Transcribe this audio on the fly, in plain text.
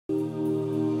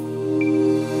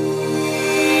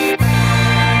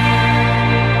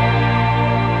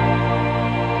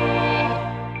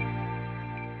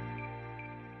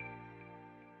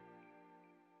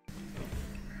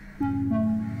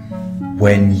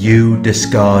when you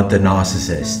discard the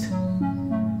narcissist.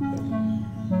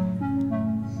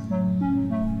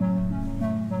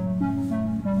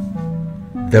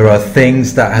 There are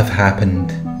things that have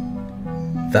happened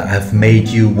that have made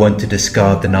you want to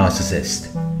discard the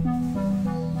narcissist.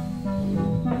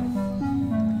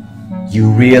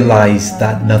 You realize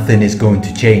that nothing is going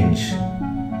to change.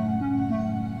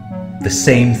 The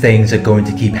same things are going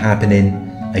to keep happening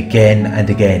again and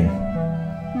again.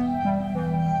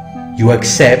 You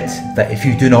accept that if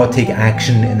you do not take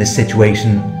action in the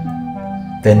situation,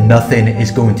 then nothing is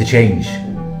going to change.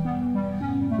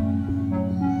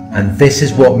 And this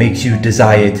is what makes you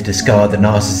desire to discard the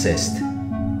narcissist.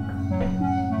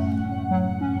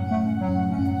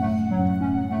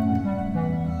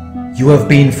 You have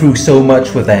been through so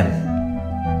much with them.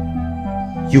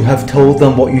 You have told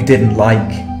them what you didn't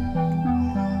like,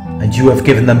 and you have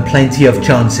given them plenty of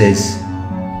chances.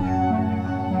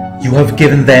 You have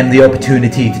given them the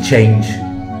opportunity to change,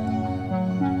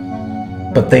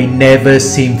 but they never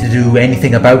seem to do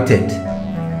anything about it,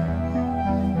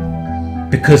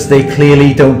 because they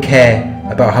clearly don't care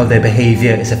about how their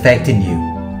behavior is affecting you.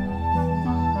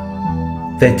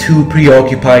 They're too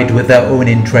preoccupied with their own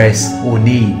interests or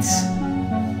needs.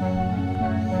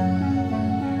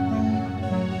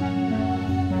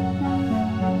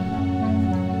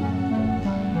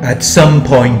 At some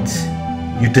point,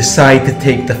 you decide to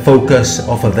take the focus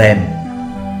off of them,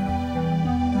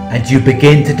 and you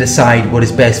begin to decide what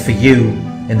is best for you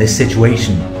in this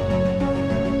situation.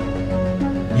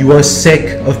 You are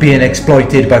sick of being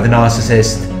exploited by the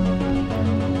narcissist.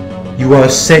 You are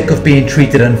sick of being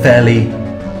treated unfairly.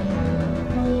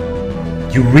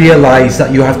 You realize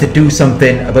that you have to do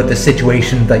something about the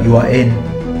situation that you are in.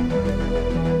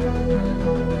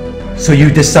 So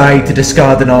you decide to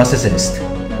discard the narcissist.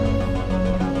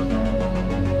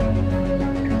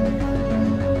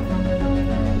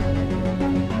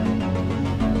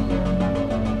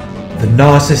 The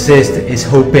narcissist is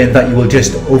hoping that you will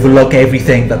just overlook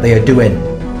everything that they are doing,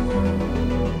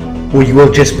 or you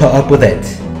will just put up with it.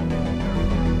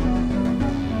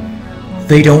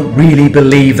 They don't really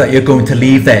believe that you're going to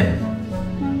leave them.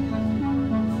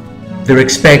 They're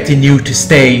expecting you to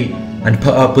stay and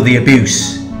put up with the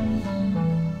abuse.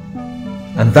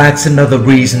 And that's another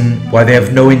reason why they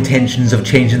have no intentions of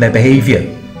changing their behavior.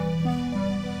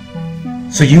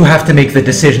 So you have to make the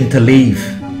decision to leave.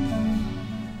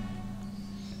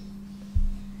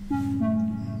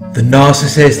 The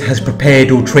narcissist has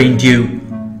prepared or trained you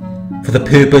for the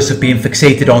purpose of being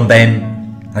fixated on them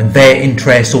and their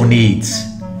interests or needs,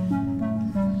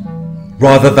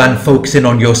 rather than focusing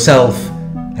on yourself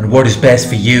and what is best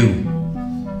for you.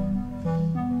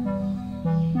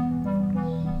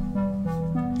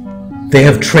 They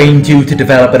have trained you to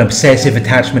develop an obsessive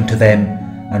attachment to them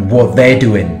and what they're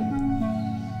doing.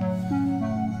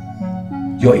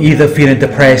 You're either feeling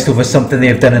depressed over something they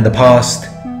have done in the past,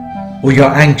 or you're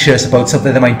anxious about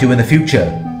something they might do in the future.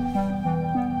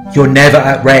 You're never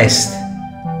at rest.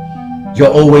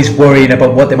 You're always worrying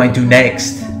about what they might do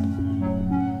next.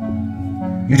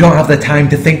 You don't have the time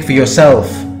to think for yourself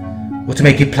or to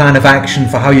make a plan of action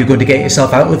for how you're going to get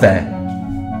yourself out of there.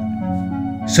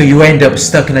 So you end up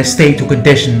stuck in a state or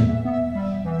condition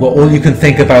where all you can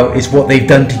think about is what they've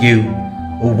done to you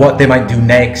or what they might do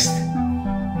next.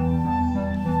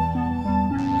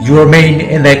 You remain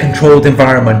in their controlled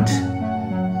environment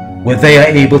where they are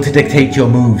able to dictate your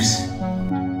moves.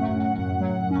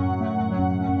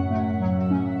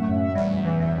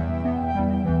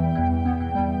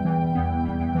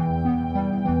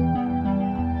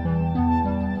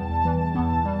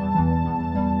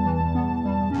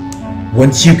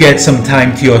 Once you get some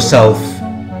time to yourself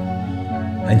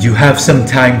and you have some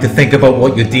time to think about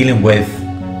what you're dealing with,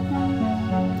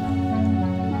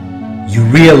 you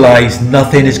realize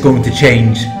nothing is going to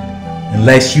change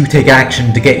unless you take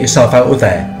action to get yourself out of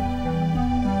there.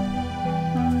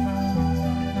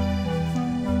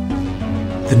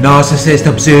 The narcissist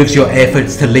observes your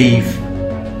efforts to leave,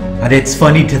 and it's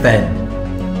funny to them.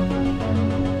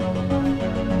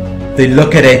 They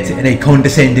look at it in a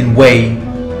condescending way,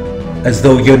 as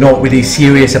though you're not really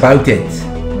serious about it.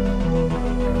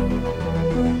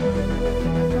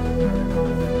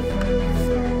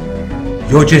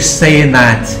 You're just saying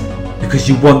that because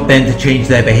you want them to change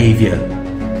their behavior.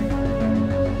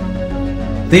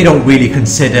 They don't really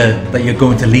consider that you're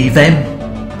going to leave them.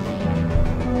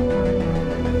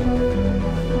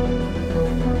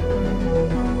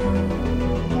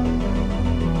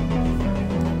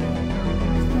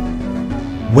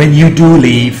 When you do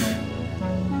leave,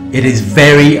 it is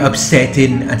very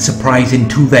upsetting and surprising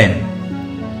to them.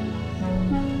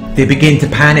 They begin to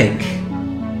panic.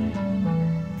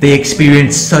 They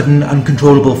experience sudden,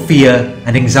 uncontrollable fear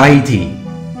and anxiety.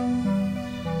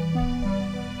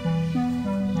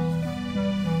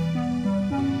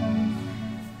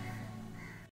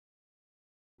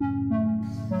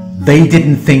 They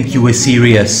didn't think you were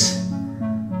serious.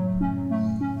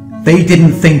 They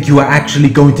didn't think you were actually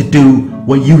going to do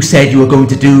what you said you were going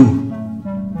to do.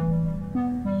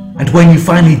 And when you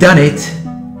finally done it,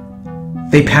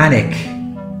 they panic.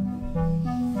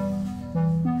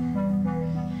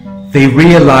 They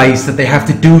realize that they have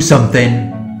to do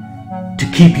something to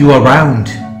keep you around.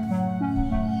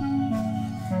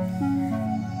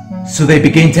 So they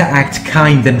begin to act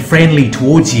kind and friendly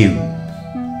towards you.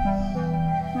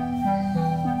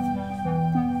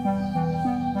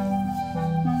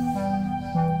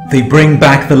 They bring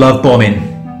back the love bombing.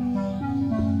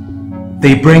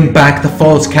 They bring back the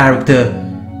false character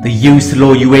they used to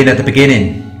lure you in at the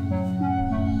beginning.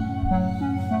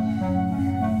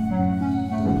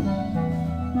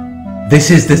 This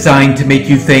is designed to make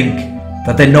you think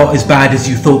that they're not as bad as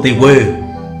you thought they were.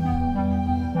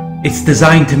 It's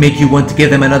designed to make you want to give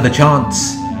them another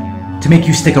chance, to make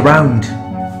you stick around.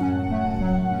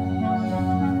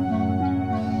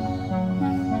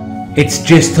 It's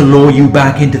just to lure you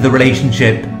back into the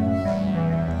relationship,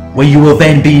 where you will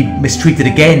then be mistreated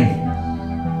again,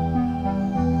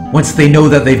 once they know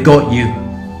that they've got you.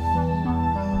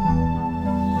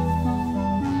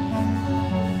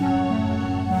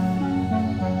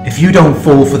 If you don't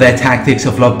fall for their tactics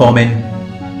of love bombing,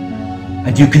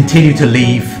 and you continue to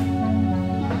leave,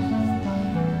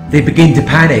 they begin to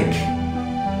panic.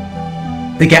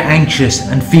 They get anxious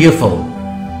and fearful.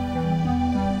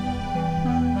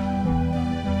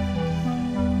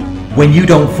 When you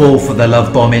don't fall for their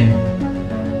love bombing,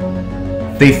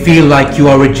 they feel like you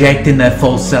are rejecting their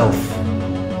false self.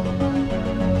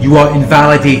 You are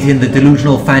invalidating the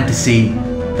delusional fantasy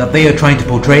that they are trying to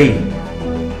portray.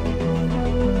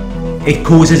 It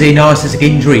causes a narcissistic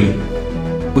injury,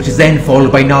 which is then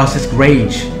followed by narcissistic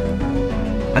rage,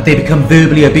 and they become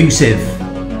verbally abusive.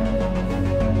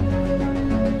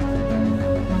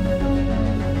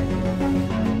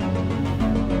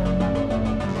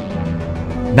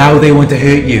 Now they want to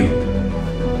hurt you.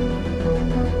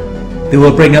 They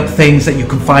will bring up things that you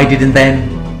confided in them,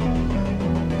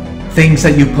 things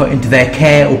that you put into their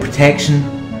care or protection,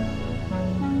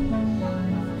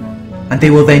 and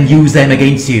they will then use them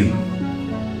against you.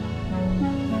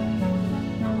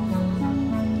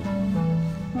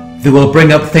 They will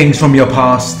bring up things from your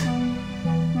past,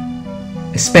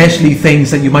 especially things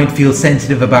that you might feel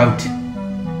sensitive about,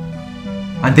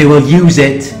 and they will use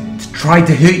it to try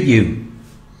to hurt you.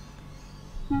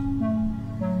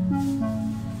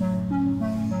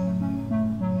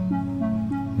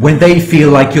 When they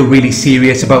feel like you're really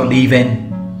serious about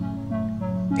leaving,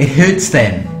 it hurts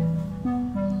them.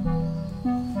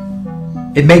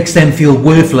 It makes them feel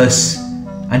worthless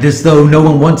and as though no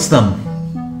one wants them.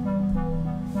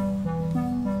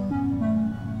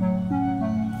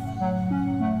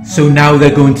 So now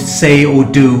they're going to say or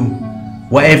do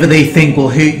whatever they think will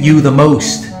hurt you the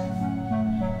most.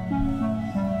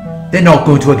 They're not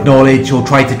going to acknowledge or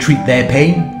try to treat their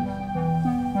pain.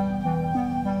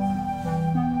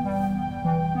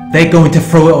 They're going to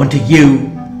throw it onto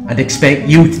you and expect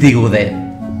you to deal with it.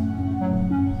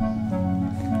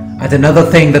 And another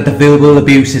thing that the verbal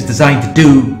abuse is designed to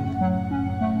do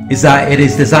is that it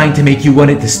is designed to make you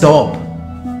want it to stop.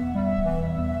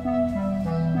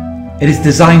 It is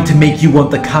designed to make you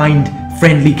want the kind,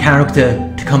 friendly character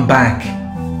to come back.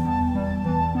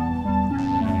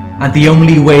 And the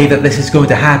only way that this is going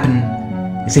to happen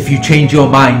is if you change your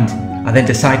mind and then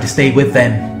decide to stay with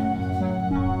them.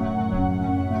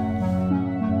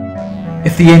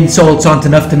 If the insults aren't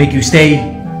enough to make you stay,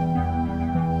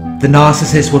 the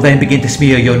narcissist will then begin to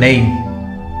smear your name.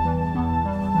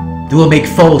 They will make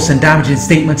false and damaging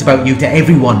statements about you to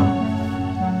everyone.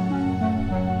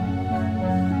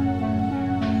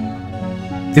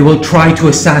 They will try to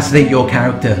assassinate your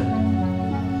character,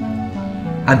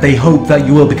 and they hope that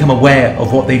you will become aware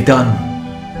of what they've done,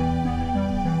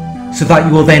 so that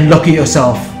you will then look at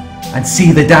yourself and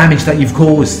see the damage that you've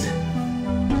caused.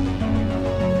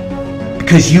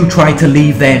 Because you tried to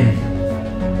leave them.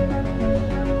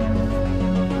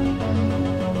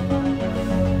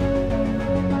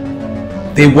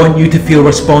 They want you to feel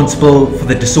responsible for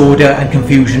the disorder and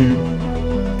confusion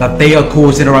that they are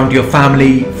causing around your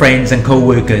family, friends and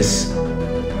co-workers.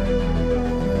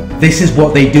 This is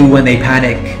what they do when they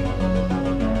panic,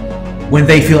 when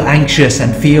they feel anxious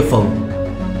and fearful.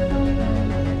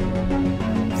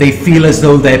 They feel as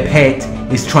though their pet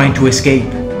is trying to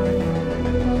escape.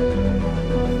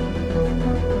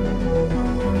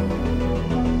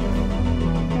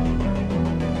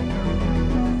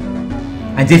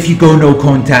 And if you go no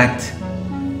contact,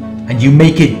 and you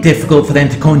make it difficult for them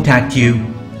to contact you,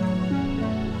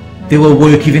 they will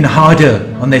work even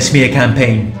harder on their smear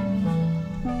campaign.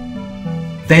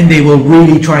 Then they will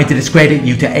really try to discredit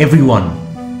you to everyone,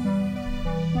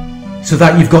 so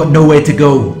that you've got nowhere to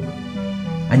go,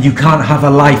 and you can't have a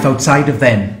life outside of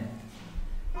them.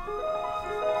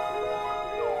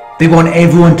 They want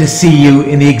everyone to see you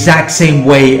in the exact same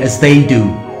way as they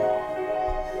do.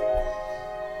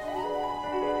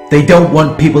 They don't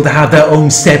want people to have their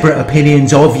own separate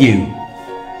opinions of you.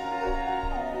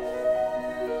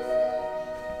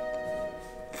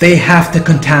 They have to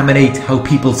contaminate how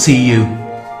people see you.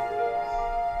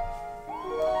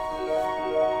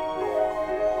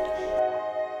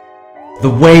 The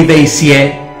way they see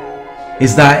it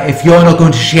is that if you're not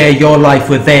going to share your life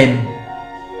with them,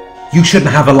 you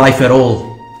shouldn't have a life at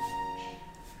all.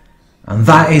 And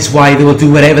that is why they will do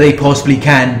whatever they possibly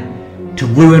can to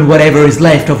ruin whatever is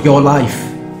left of your life.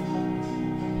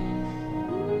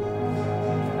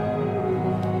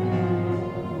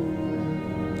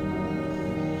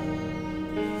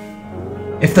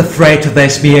 If the threat of their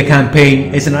smear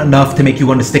campaign isn't enough to make you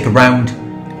want to stick around,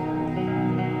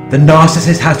 the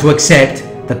narcissist has to accept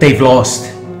that they've lost.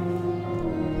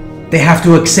 They have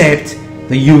to accept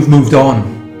that you've moved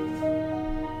on.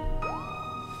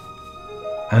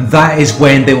 And that is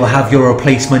when they will have your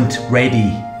replacement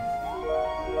ready.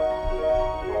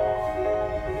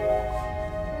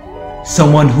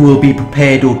 Someone who will be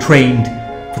prepared or trained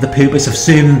for the purpose of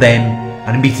serving them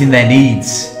and meeting their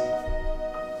needs.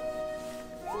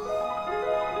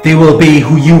 They will be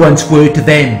who you once were to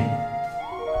them.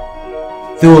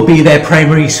 They will be their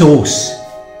primary source.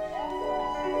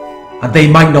 And they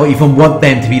might not even want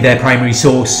them to be their primary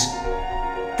source.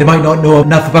 They might not know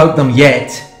enough about them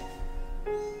yet.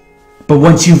 But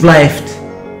once you've left,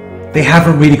 they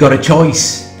haven't really got a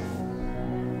choice.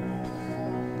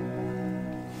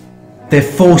 They're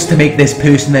forced to make this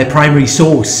person their primary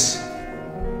source.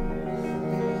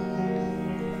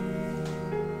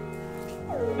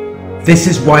 This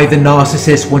is why the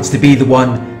narcissist wants to be the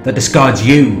one that discards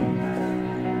you.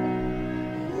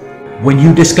 When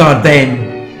you discard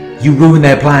them, you ruin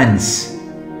their plans.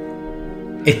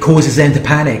 It causes them to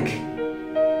panic.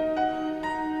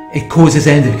 It causes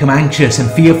them to become anxious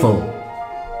and fearful.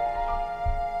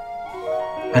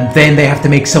 And then they have to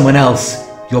make someone else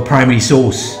your primary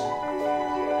source.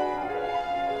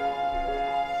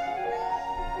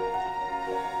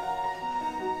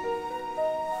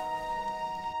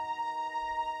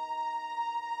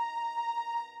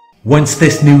 Once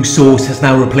this new source has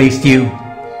now replaced you,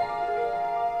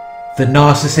 the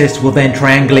narcissist will then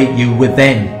triangulate you with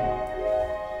them.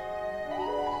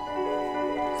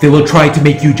 They will try to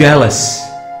make you jealous.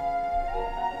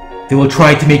 They will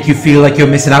try to make you feel like you're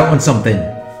missing out on something.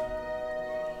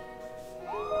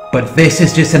 But this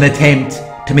is just an attempt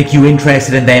to make you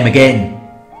interested in them again.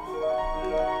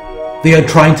 They are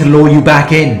trying to lure you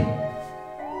back in.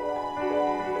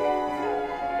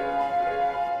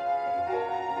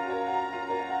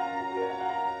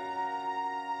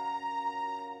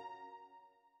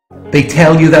 They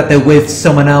tell you that they're with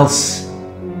someone else.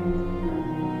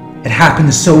 It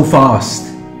happens so fast.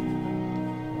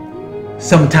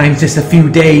 Sometimes just a few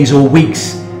days or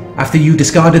weeks after you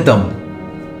discarded them.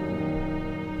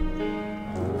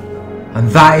 And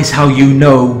that is how you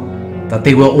know that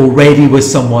they were already with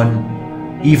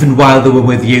someone even while they were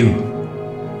with you.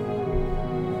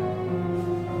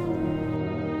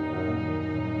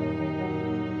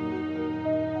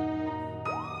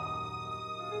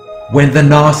 When the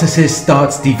narcissist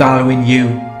starts devaluing you,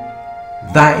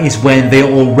 that is when they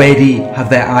already have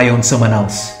their eye on someone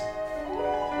else.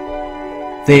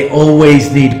 They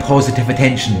always need positive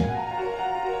attention.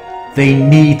 They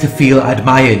need to feel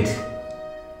admired.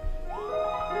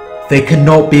 They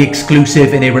cannot be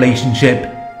exclusive in a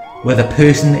relationship where the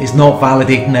person is not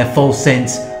validating their false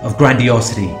sense of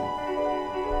grandiosity.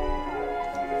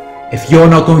 If you're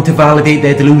not going to validate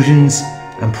their delusions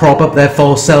and prop up their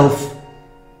false self,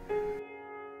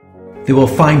 they will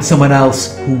find someone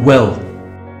else who will.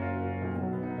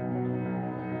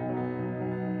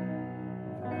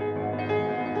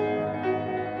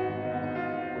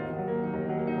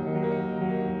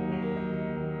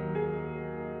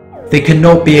 They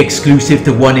cannot be exclusive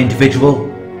to one individual.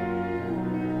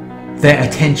 Their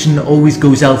attention always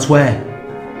goes elsewhere.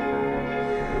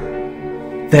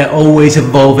 They're always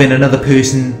involving another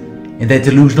person in their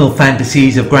delusional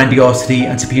fantasies of grandiosity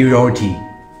and superiority.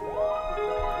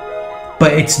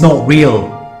 But it's not real.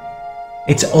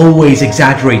 It's always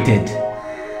exaggerated.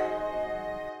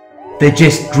 They're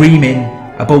just dreaming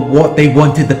about what they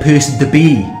wanted the person to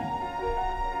be.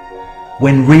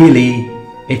 when really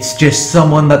it's just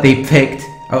someone that they picked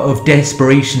out of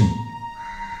desperation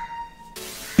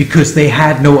because they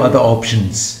had no other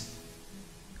options.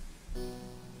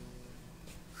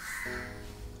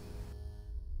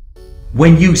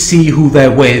 When you see who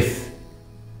they're with,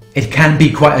 it can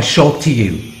be quite a shock to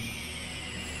you.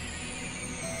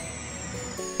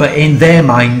 But in their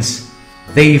minds,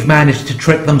 they've managed to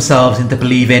trick themselves into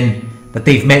believing that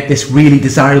they've met this really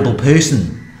desirable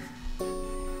person.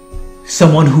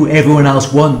 Someone who everyone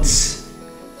else wants.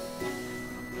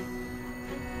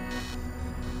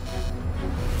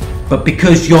 But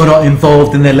because you're not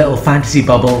involved in their little fantasy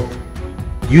bubble,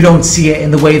 you don't see it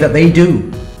in the way that they do.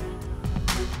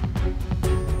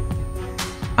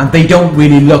 And they don't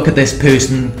really look at this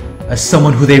person as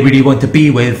someone who they really want to be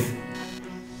with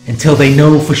until they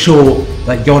know for sure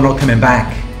that you're not coming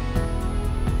back.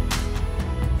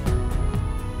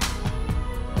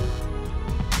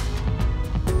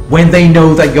 When they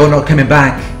know that you're not coming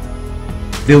back,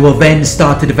 they will then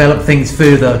start to develop things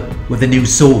further with a new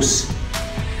source.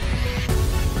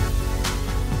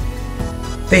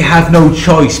 They have no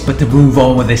choice but to move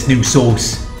on with this new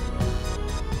source,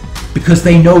 because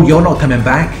they know you're not coming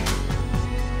back.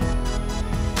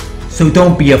 So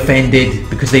don't be offended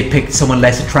because they picked someone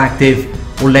less attractive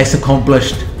or less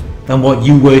accomplished than what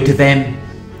you were to them.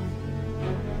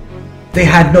 They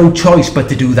had no choice but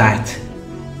to do that.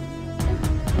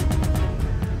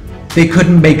 They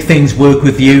couldn't make things work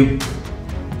with you.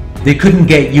 They couldn't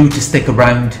get you to stick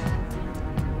around.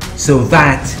 So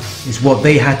that is what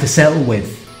they had to settle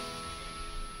with.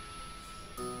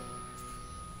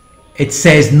 It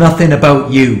says nothing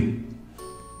about you.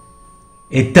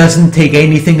 It doesn't take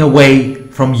anything away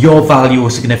from your value or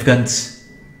significance.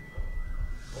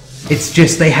 It's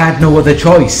just they had no other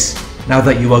choice now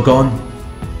that you are gone.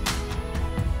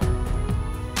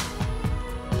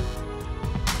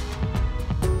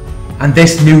 And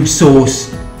this new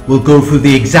source will go through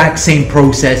the exact same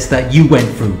process that you went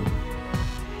through.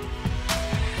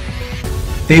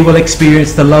 They will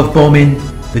experience the love bombing,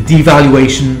 the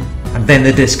devaluation, and then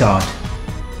the discard.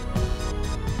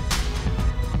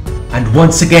 And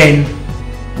once again,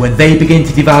 when they begin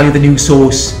to devalue the new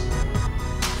source,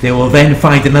 they will then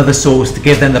find another source to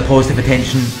give them the positive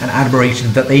attention and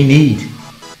admiration that they need.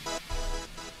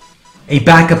 A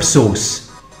backup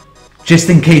source, just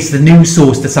in case the new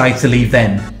source decides to leave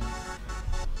them.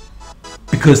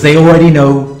 Because they already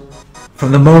know,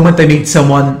 from the moment they meet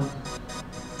someone,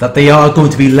 that they are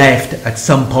going to be left at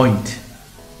some point.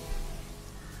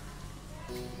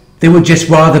 They would just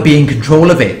rather be in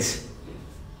control of it.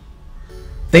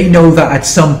 They know that at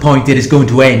some point it is going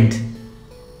to end.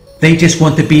 They just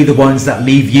want to be the ones that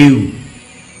leave you.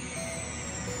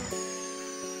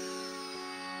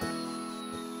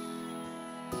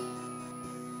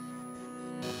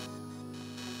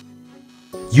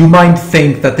 You might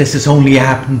think that this has only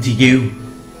happened to you.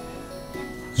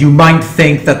 You might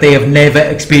think that they have never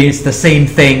experienced the same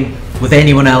thing with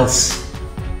anyone else.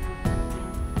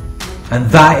 And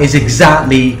that is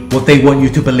exactly what they want you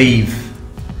to believe.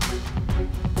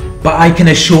 But I can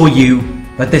assure you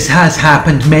that this has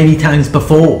happened many times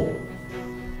before.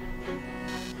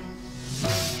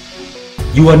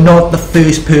 You are not the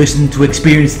first person to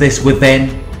experience this with them,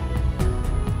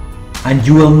 and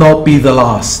you will not be the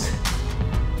last.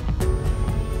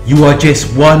 You are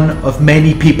just one of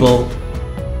many people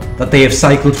that they have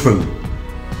cycled through.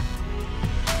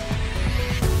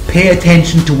 Pay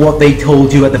attention to what they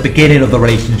told you at the beginning of the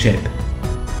relationship,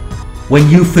 when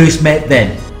you first met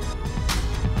them,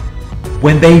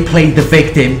 when they played the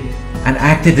victim and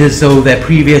acted as though their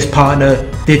previous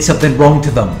partner did something wrong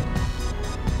to them.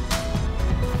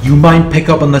 You might pick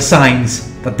up on the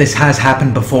signs that this has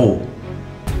happened before,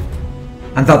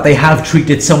 and that they have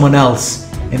treated someone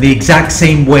else in the exact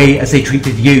same way as they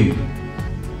treated you.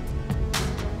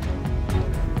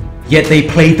 Yet they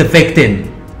played the victim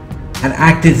and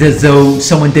acted as though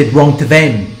someone did wrong to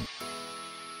them.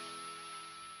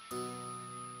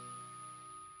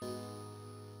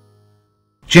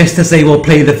 Just as they will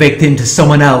play the victim to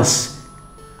someone else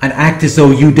and act as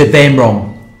though you did them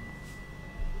wrong.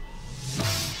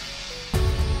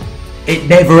 It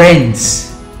never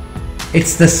ends.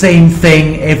 It's the same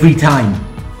thing every time.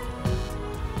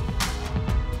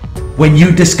 When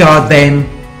you discard them,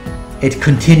 it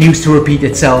continues to repeat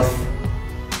itself.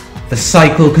 The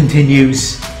cycle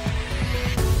continues.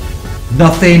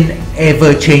 Nothing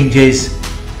ever changes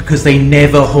because they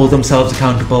never hold themselves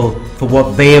accountable for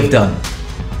what they have done.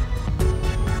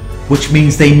 Which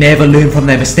means they never learn from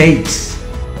their mistakes.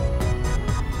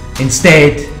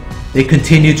 Instead, they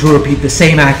continue to repeat the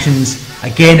same actions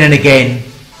again and again,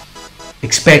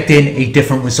 expecting a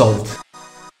different result.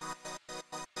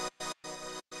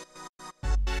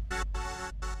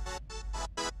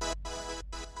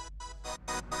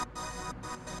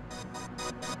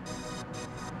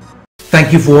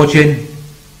 Thank you for watching.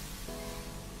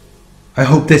 I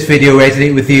hope this video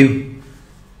resonated with you.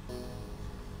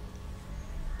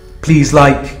 Please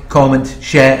like, comment,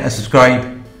 share and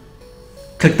subscribe.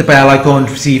 Click the bell icon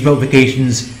to receive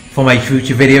notifications for my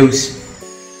future videos.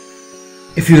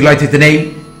 If you would like to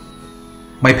donate,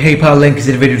 my PayPal link is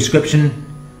in the video description.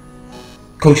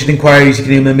 Coaching inquiries, you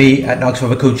can email me at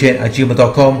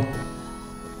narcsurvivorcoaching@gmail.com.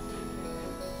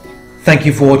 Thank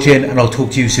you for watching, and I'll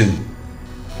talk to you soon.